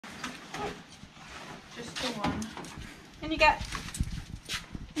Just the one. And you get.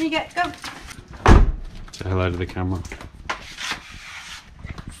 Go. Say hello to the camera.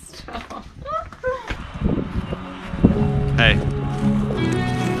 Stop. Hey.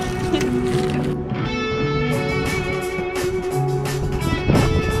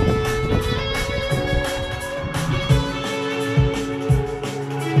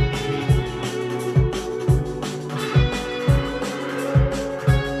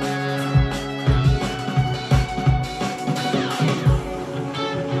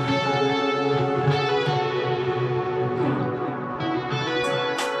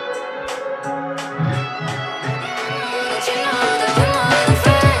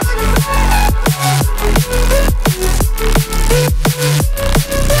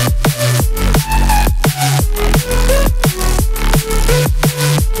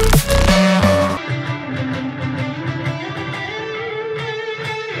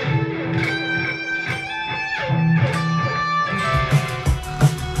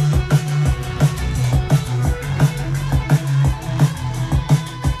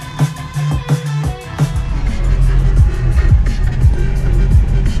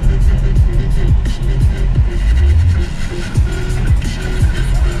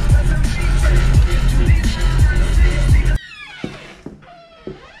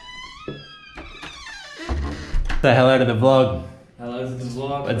 Say hello to the vlog. Hello to the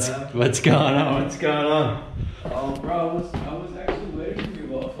vlog, What's going on? What's going on? Oh, bro, I was actually waiting for you,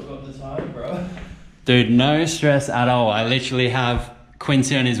 but I forgot the time, bro. Dude, no stress at all. I literally have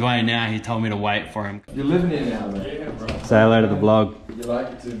Quincy on his way now. He told me to wait for him. You're living here now, man. Yeah, bro. Say hello to the vlog. You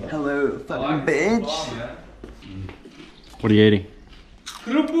like it too much. Hello, fucking bitch. What are you eating?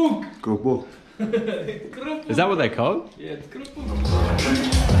 Krupuk! Krupuk. Is that what they're called? Yeah, it's krupuk.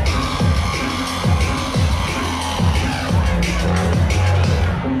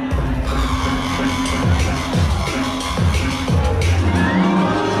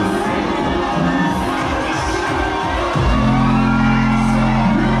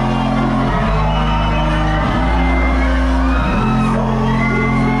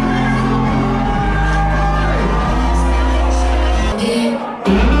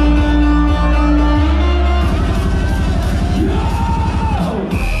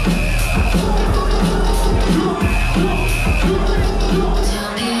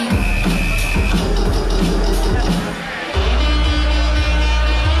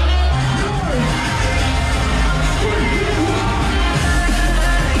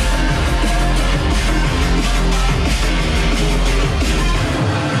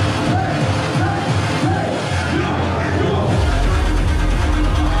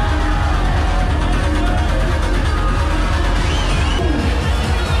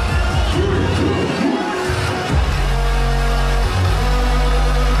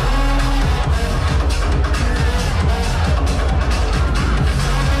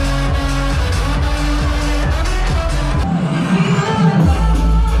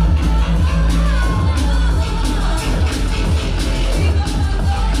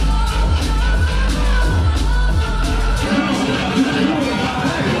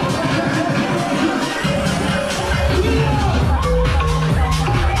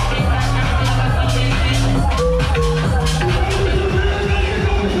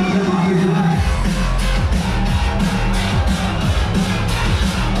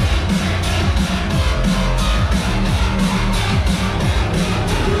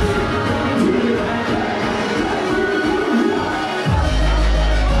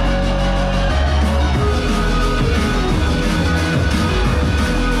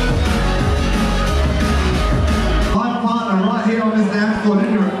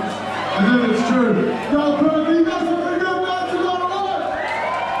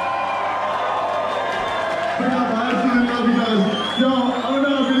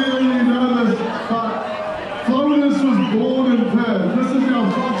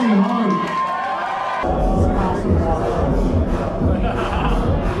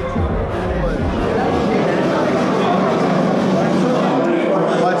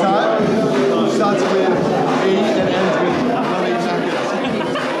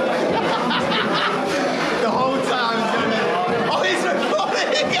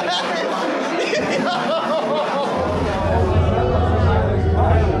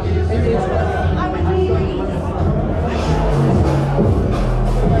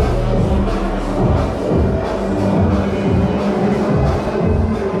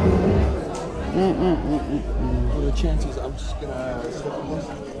 What are the chances I'm just gonna stop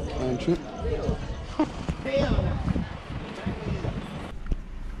and trip?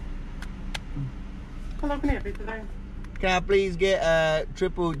 Come on, come here, Peter. Can I please get a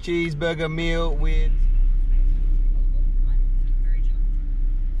triple cheeseburger meal with...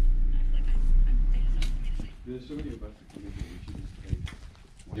 Do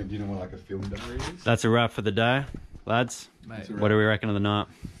you know what like a film diary is? That's a wrap for the day, lads. Mate, What do we reckon of the night?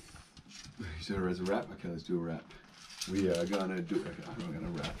 You said it as a rap? Okay, let's do a rap. We are gonna do... I'm gonna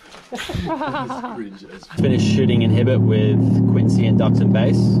rap. It's cringe as f- Finished shooting in Hibbert with Quincy and Ducks and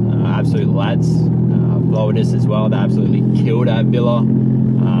Bass. Absolute lads. Flowidus as well. They absolutely killed at Villa.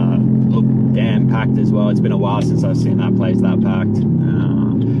 Looked damn packed as well. It's been a while since I've seen that place that packed.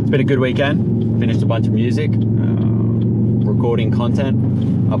 It's been a good weekend. Finished a bunch of music. Recording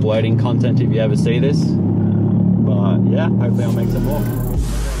content. Uploading content if you ever see this. But yeah, hopefully I'll make some more.